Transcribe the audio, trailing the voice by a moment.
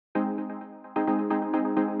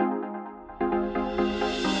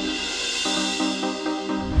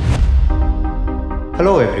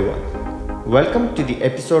Hello everyone. Welcome to the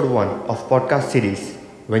episode 1 of podcast series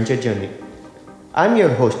Venture Journey. I'm your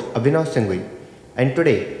host Abhinav Sangui, and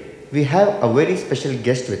today we have a very special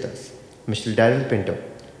guest with us, Mr. Darrell Pinto.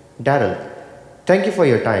 Darrell, thank you for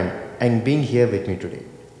your time and being here with me today.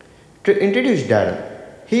 To introduce Darrell,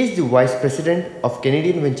 he is the Vice President of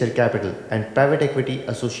Canadian Venture Capital and Private Equity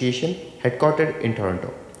Association headquartered in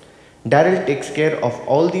Toronto. Darrell takes care of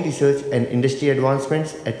all the research and industry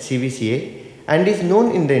advancements at CVCA and is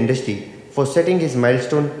known in the industry for setting his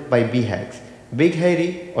milestone by BHAGs, Big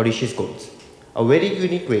Hairy Audacious Goals, a very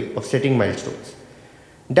unique way of setting milestones.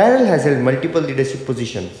 Darrell has held multiple leadership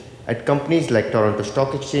positions at companies like Toronto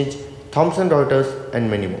Stock Exchange, Thomson Reuters, and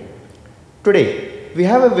many more. Today, we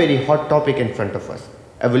have a very hot topic in front of us: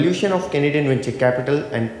 evolution of Canadian venture capital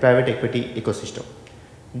and private equity ecosystem.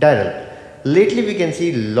 Darrell, lately we can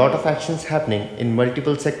see a lot of actions happening in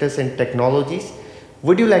multiple sectors and technologies.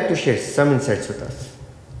 Would you like to share some insights with us?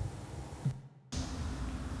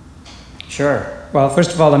 Sure. Well,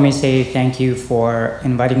 first of all, let me say thank you for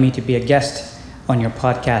inviting me to be a guest on your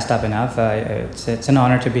podcast, Abhinav. It's an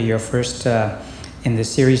honor to be your first in the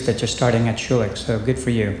series that you're starting at Schulich, so good for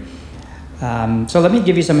you. So let me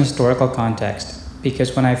give you some historical context,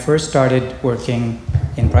 because when I first started working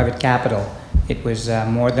in private capital, it was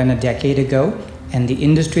more than a decade ago, and the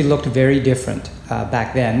industry looked very different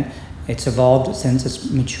back then. It's evolved since it's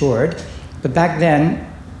matured, but back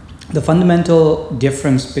then, the fundamental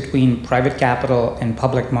difference between private capital and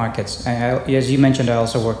public markets, as you mentioned, I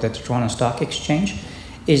also worked at the Toronto Stock Exchange,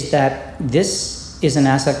 is that this is an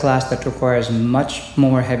asset class that requires much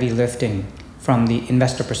more heavy lifting from the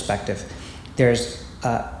investor perspective. There's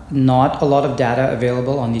not a lot of data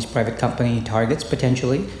available on these private company targets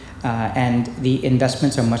potentially, and the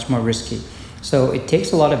investments are much more risky. So it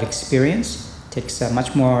takes a lot of experience, takes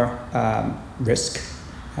much more risk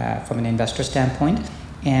from an investor standpoint,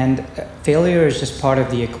 and failure is just part of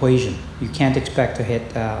the equation. You can't expect to hit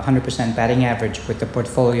 100% batting average with the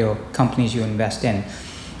portfolio companies you invest in.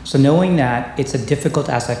 So knowing that it's a difficult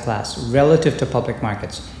asset class relative to public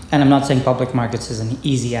markets, and I'm not saying public markets is an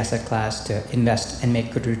easy asset class to invest and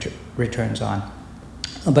make good returns on,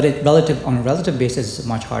 but on a relative basis, it's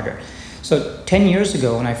much harder. So 10 years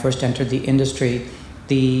ago, when I first entered the industry,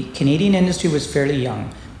 the Canadian industry was fairly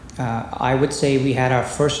young. I would say we had our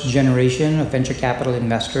first generation of venture capital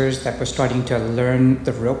investors that were starting to learn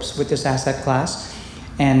the ropes with this asset class.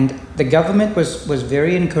 And the government was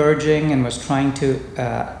very encouraging and was trying to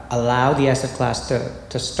allow the asset class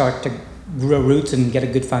to start to grow roots and get a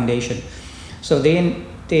good foundation. So they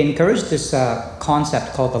encouraged this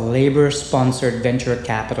concept called the labor-sponsored venture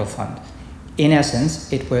capital fund. In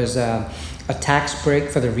essence, it was a tax break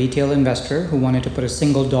for the retail investor who wanted to put a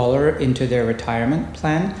single dollar into their retirement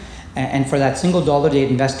plan. And for that single dollar they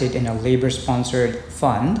invested in a labor-sponsored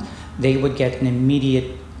fund, they would get an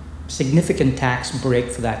immediate significant tax break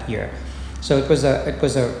for that year. So it was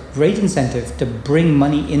a great incentive to bring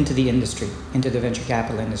money into the industry, into the venture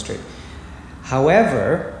capital industry.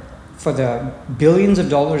 However, for the billions of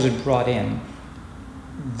dollars it brought in,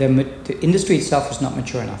 the industry itself was not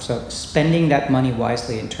mature enough. So spending that money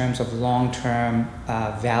wisely in terms of long-term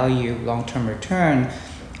value, long-term return,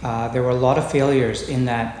 there were a lot of failures in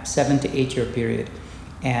that 7 to 8 year period.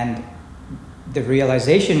 And the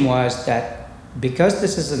realization was that because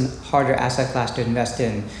this is a harder asset class to invest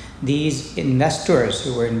in, these investors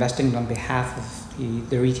who were investing on behalf of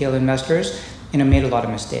the retail investors, made a lot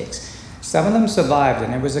of mistakes. Some of them survived,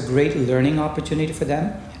 and it was a great learning opportunity for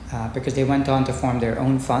them. Because they went on to form their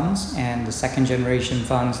own funds, and the second generation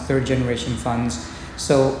funds, third generation funds.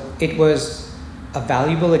 So it was a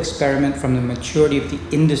valuable experiment from the maturity of the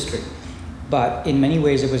industry. But in many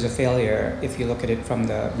ways it was a failure if you look at it from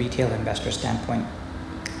the retail investor standpoint.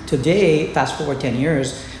 Today, fast forward 10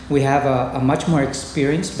 years, we have a much more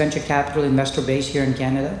experienced venture capital investor base here in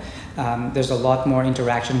Canada. There's a lot more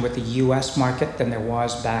interaction with the US market than there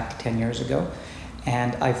was back 10 years ago.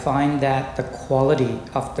 And I find that the quality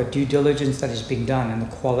of the due diligence that is being done and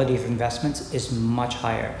the quality of investments is much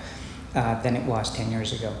higher than it was 10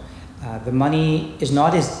 years ago. The money is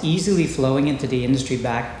not as easily flowing into the industry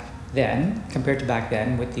back then, compared to back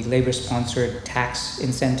then, with the labor-sponsored tax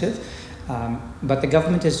incentive. But the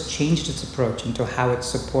government has changed its approach into how it's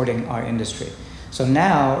supporting our industry. So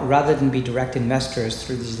now, rather than be direct investors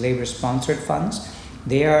through these labor-sponsored funds,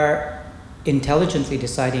 they are intelligently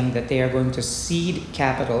deciding that they are going to seed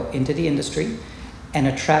capital into the industry and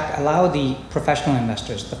allow the professional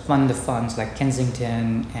investors, the fund of funds like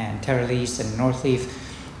Kensington and Terralease and Northleaf,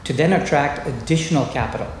 to then attract additional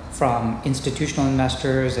capital from institutional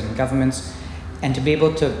investors and governments, and to be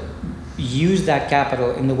able to use that capital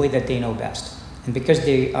in the way that they know best. And because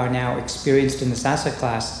they are now experienced in this asset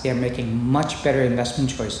class, they are making much better investment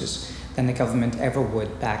choices than the government ever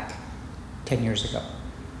would back 10 years ago.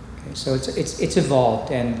 Okay, so it's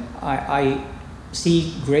evolved, and I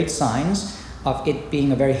see great signs of it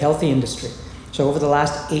being a very healthy industry. So over the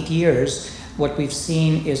last 8 years, what we've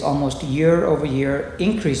seen is almost year over year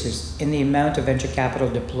increases in the amount of venture capital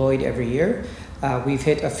deployed every year. We've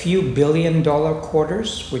hit a few billion-dollar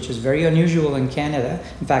quarters, which is very unusual in Canada.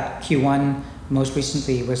 In fact, Q1 most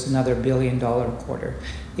recently was another billion-dollar quarter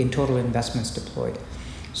in total investments deployed.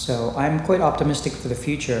 So I'm quite optimistic for the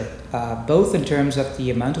future, both in terms of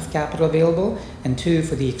the amount of capital available, and two,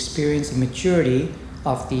 for the experience and maturity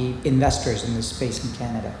of the investors in this space in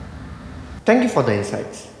Canada. Thank you for the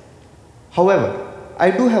insights. However, I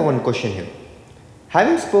do have one question here.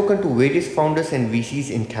 Having spoken to various founders and VCs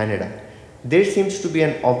in Canada, there seems to be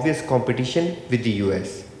an obvious competition with the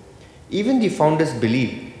US. Even the founders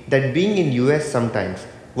believe that being in US sometimes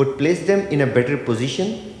would place them in a better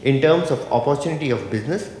position in terms of opportunity of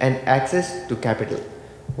business and access to capital.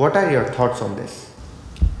 What are your thoughts on this?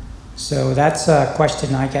 So that's a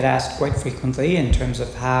question I get asked quite frequently in terms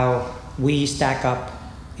of how we stack up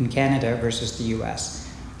in Canada versus the US.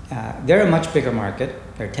 They're a much bigger market.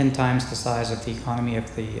 They're 10 times the size of the economy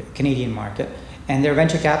of the Canadian market. And their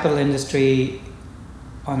venture capital industry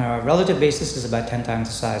on a relative basis is about 10 times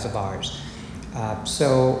the size of ours.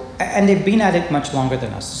 And they've been at it much longer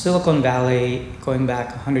than us. Silicon Valley, going back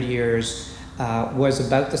 100 years, was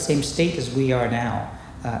about the same state as we are now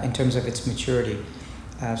in terms of its maturity.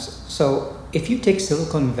 So if you take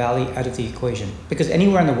Silicon Valley out of the equation, because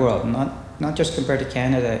anywhere in the world, not just compared to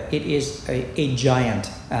Canada, it is a giant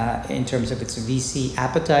in terms of its VC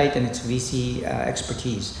appetite and its VC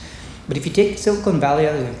expertise. But if you take Silicon Valley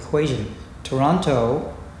out of the equation,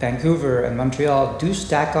 Toronto, Vancouver, and Montreal do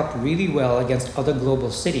stack up really well against other global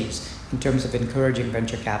cities in terms of encouraging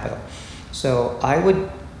venture capital. So I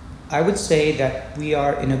would say that we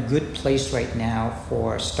are in a good place right now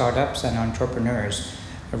for startups and entrepreneurs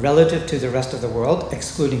relative to the rest of the world,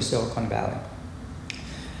 excluding Silicon Valley.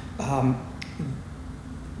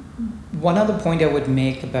 One other point I would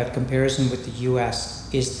make about comparison with the US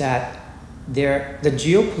is that the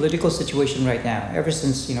geopolitical situation right now, ever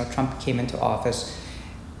since Trump came into office,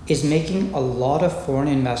 is making a lot of foreign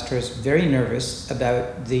investors very nervous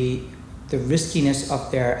about the riskiness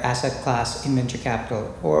of their asset class in venture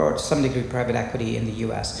capital, or to some degree private equity in the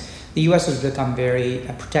US. The US has become very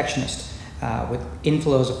protectionist with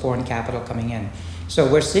inflows of foreign capital coming in.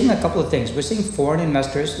 So we're seeing a couple of things. We're seeing foreign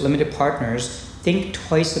investors, limited partners, think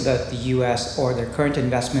twice about the US or their current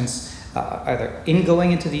investments, either in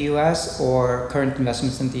going into the US or current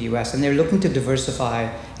investments in the US, and they're looking to diversify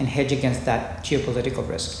and hedge against that geopolitical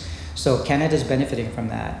risk. So Canada is benefiting from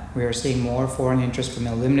that. We are seeing more foreign interest from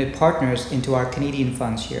the limited partners into our Canadian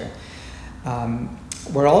funds here.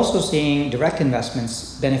 We're also seeing direct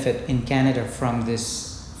investments benefit in Canada from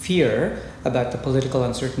this fear about the political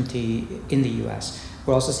uncertainty in the US.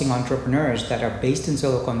 We're also seeing entrepreneurs that are based in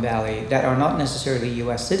Silicon Valley that are not necessarily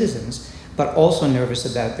US citizens, but also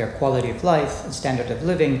nervous about their quality of life and standard of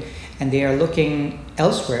living, and they are looking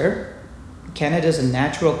elsewhere. Canada is a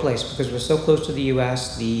natural place because we're so close to the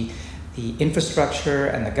US. The infrastructure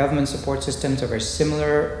and the government support systems are very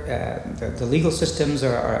similar. The legal systems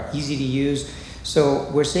are easy to use. So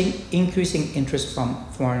we're seeing increasing interest from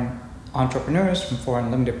foreign entrepreneurs, from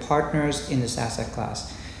foreign limited partners in this asset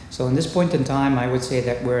class. So in this point in time, I would say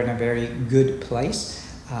that we're in a very good place,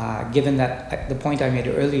 given that the point I made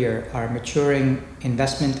earlier, our maturing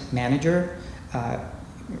investment manager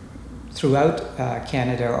throughout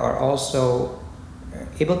Canada are also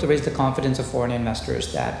able to raise the confidence of foreign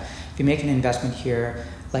investors that if you make an investment here,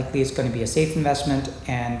 likely it's going to be a safe investment,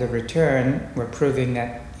 and the return, we're proving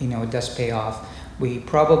that it does pay off. We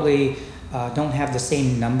probably don't have the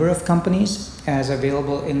same number of companies as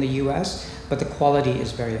available in the US, but the quality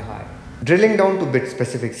is very high. Drilling down to bit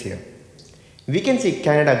specifics here, we can see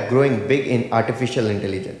Canada growing big in artificial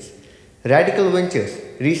intelligence. Radical Ventures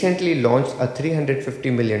recently launched a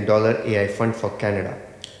 $350 million AI fund for Canada,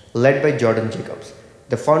 led by Jordan Jacobs,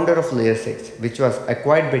 the founder of Layer 6, which was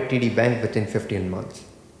acquired by TD Bank within 15 months.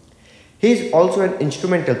 He is also an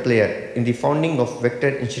instrumental player in the founding of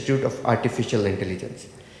Vector Institute of Artificial Intelligence.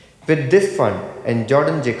 With this fund and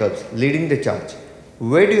Jordan Jacobs leading the charge,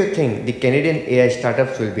 where do you think the Canadian AI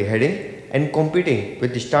startups will be heading and competing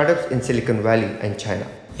with the startups in Silicon Valley and China?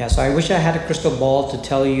 Yeah, so I wish I had a crystal ball to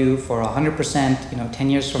tell you for 100%, 10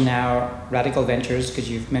 years from now, Radical Ventures, because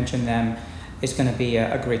you've mentioned them, is going to be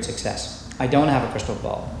a great success. I don't have a crystal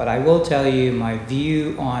ball, but I will tell you my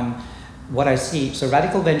view on what I see, so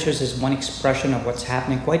radical ventures is one expression of what's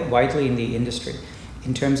happening quite widely in the industry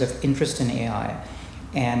in terms of interest in AI.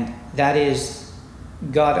 And that is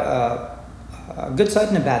got a good side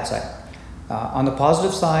and a bad side. On the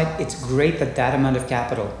positive side, it's great that that amount of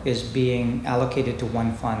capital is being allocated to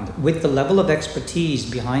one fund with the level of expertise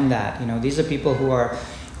behind that. These are people who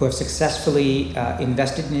have successfully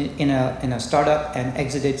invested in a startup and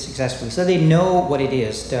exited successfully, so they know what it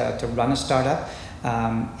is to run a startup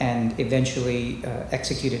and eventually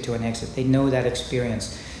execute it to an exit. They know that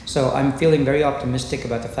experience. So I'm feeling very optimistic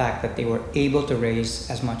about the fact that they were able to raise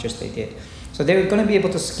as much as they did. So they're going to be able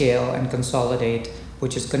to scale and consolidate,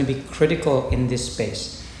 which is going to be critical in this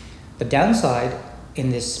space. The downside in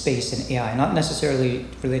this space in AI, not necessarily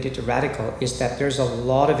related to radical, is that there's a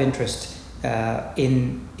lot of interest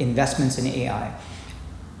in investments in AI.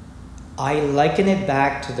 I liken it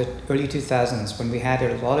back to the early 2000s when we had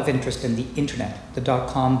a lot of interest in the internet, the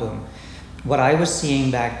dot-com boom. What I was seeing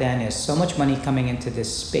back then is so much money coming into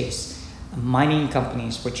this space. Mining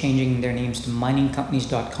companies were changing their names to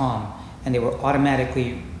miningcompanies.com, and they were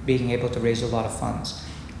automatically being able to raise a lot of funds.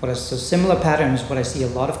 So similar patterns, what I see a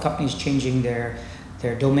lot of companies changing their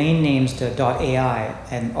domain names to .ai,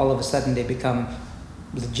 and all of a sudden they become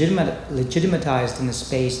legitimatized in the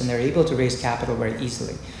space and they're able to raise capital very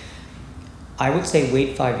easily. I would say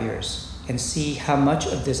wait 5 years and see how much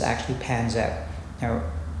of this actually pans out. Now,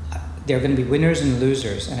 there are going to be winners and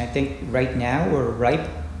losers, and I think right now we're ripe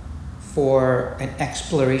for an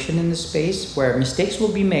exploration in the space where mistakes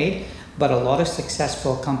will be made, but a lot of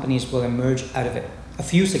successful companies will emerge out of it. A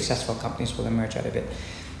few successful companies will emerge out of it.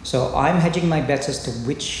 So I'm hedging my bets as to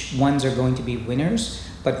which ones are going to be winners,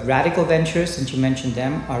 but radical ventures, since you mentioned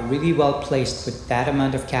them, are really well placed with that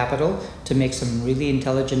amount of capital to make some really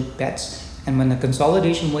intelligent bets. And when the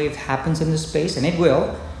consolidation wave happens in this space, and it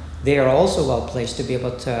will, they are also well placed to be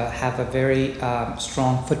able to have a very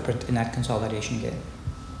strong footprint in that consolidation game.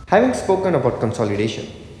 Having spoken about consolidation,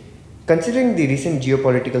 considering the recent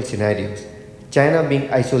geopolitical scenarios, China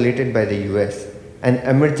being isolated by the US, and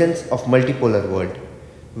emergence of multipolar world,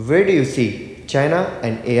 where do you see China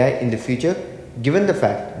and AI in the future, given the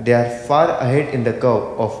fact they are far ahead in the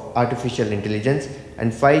curve of artificial intelligence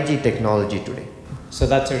and 5G technology today? So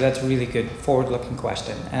that's a really good forward-looking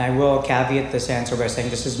question. And I will caveat this answer by saying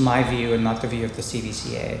this is my view and not the view of the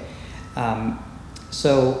CVCA.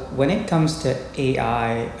 So when it comes to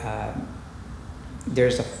AI,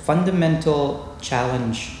 there's a fundamental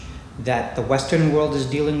challenge that the Western world is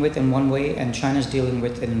dealing with in one way and China is dealing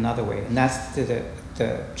with in another way. And that's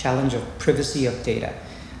the challenge of privacy of data.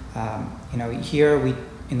 Here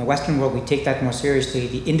in the Western world, we take that more seriously.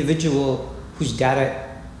 The individual whose data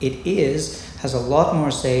it is has a lot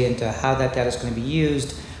more say into how that data is going to be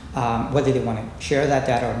used, whether they want to share that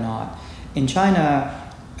data or not. In China,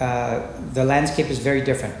 the landscape is very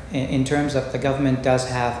different in terms of the government does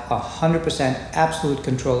have 100% absolute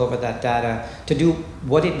control over that data to do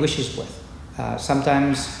what it wishes with,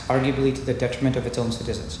 sometimes arguably to the detriment of its own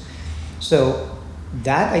citizens. So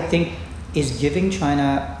that, I think, is giving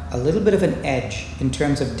China a little bit of an edge in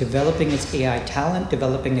terms of developing its AI talent,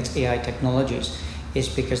 developing its AI technologies, is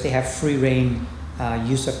because they have free reign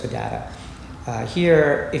use of the data.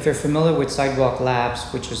 Here, if you're familiar with Sidewalk Labs,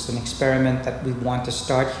 which is an experiment that we want to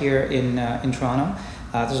start here in Toronto,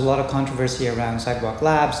 there's a lot of controversy around Sidewalk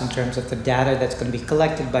Labs in terms of the data that's going to be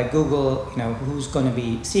collected by Google, who's going to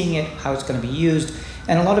be seeing it, how it's going to be used,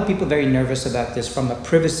 and a lot of people are very nervous about this from a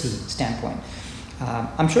privacy standpoint.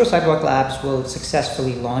 I'm sure Sidewalk Labs will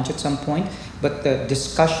successfully launch at some point, but the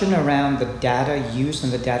discussion around the data use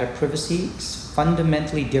and the data privacy is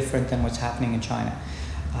fundamentally different than what's happening in China.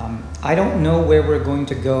 I don't know where we're going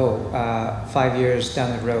to go 5 years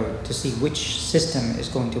down the road to see which system is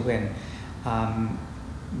going to win.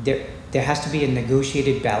 There has to be a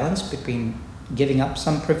negotiated balance between giving up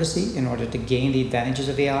some privacy in order to gain the advantages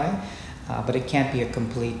of AI, but it can't be a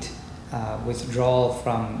complete withdrawal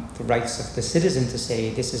from the rights of the citizen to say,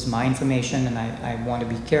 this is my information and I want to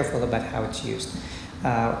be careful about how it's used.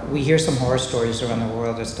 We hear some horror stories around the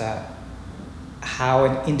world as to how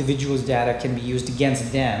an individual's data can be used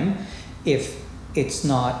against them if it's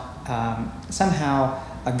not somehow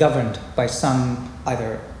governed by some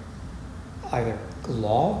either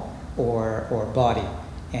law or body.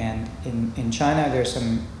 And in China, there's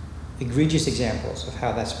some egregious examples of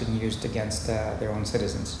how that's been used against their own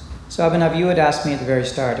citizens. So Abhinav, you had asked me at the very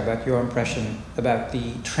start about your impression about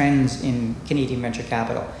the trends in Canadian venture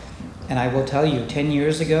capital. And I will tell you, 10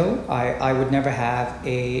 years ago, I would never have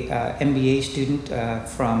a MBA student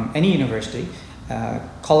from any university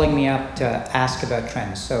calling me up to ask about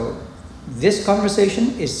trends. So This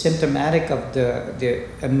conversation is symptomatic of the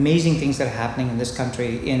amazing things that are happening in this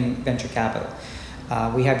country in venture capital.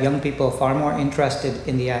 We have young people far more interested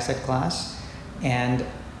in the asset class. And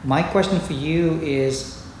my question for you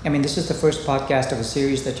is, I mean, this is the first podcast of a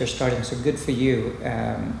series that you're starting, so good for you.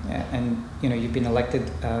 And you've been elected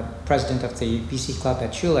president of the VC Club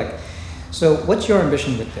at Schulich. So what's your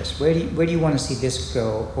ambition with this? Where do you want to see this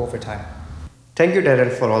go over time? Thank you,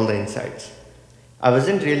 Darrell, for all the insights. I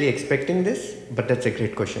wasn't really expecting this, but that's a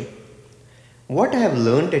great question. What I have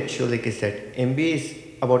learned at Schulich is that MBA is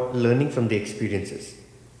about learning from the experiences.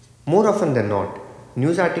 More often than not,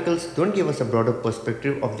 news articles don't give us a broader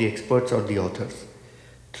perspective of the experts or the authors.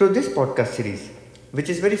 Through this podcast series, which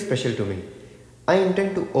is very special to me, I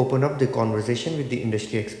intend to open up the conversation with the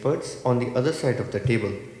industry experts on the other side of the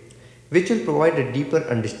table, which will provide a deeper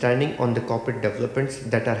understanding on the corporate developments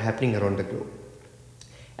that are happening around the globe.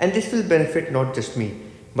 And this will benefit not just me,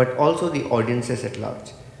 but also the audiences at large.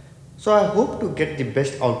 So I hope to get the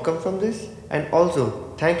best outcome from this and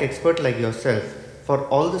also thank experts like yourself for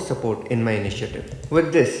all the support in my initiative.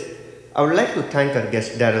 With this, I would like to thank our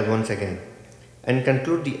guest Darrell once again and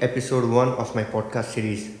conclude the episode 1 of my podcast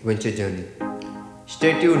series Venture Journey.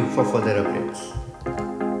 Stay tuned for further updates.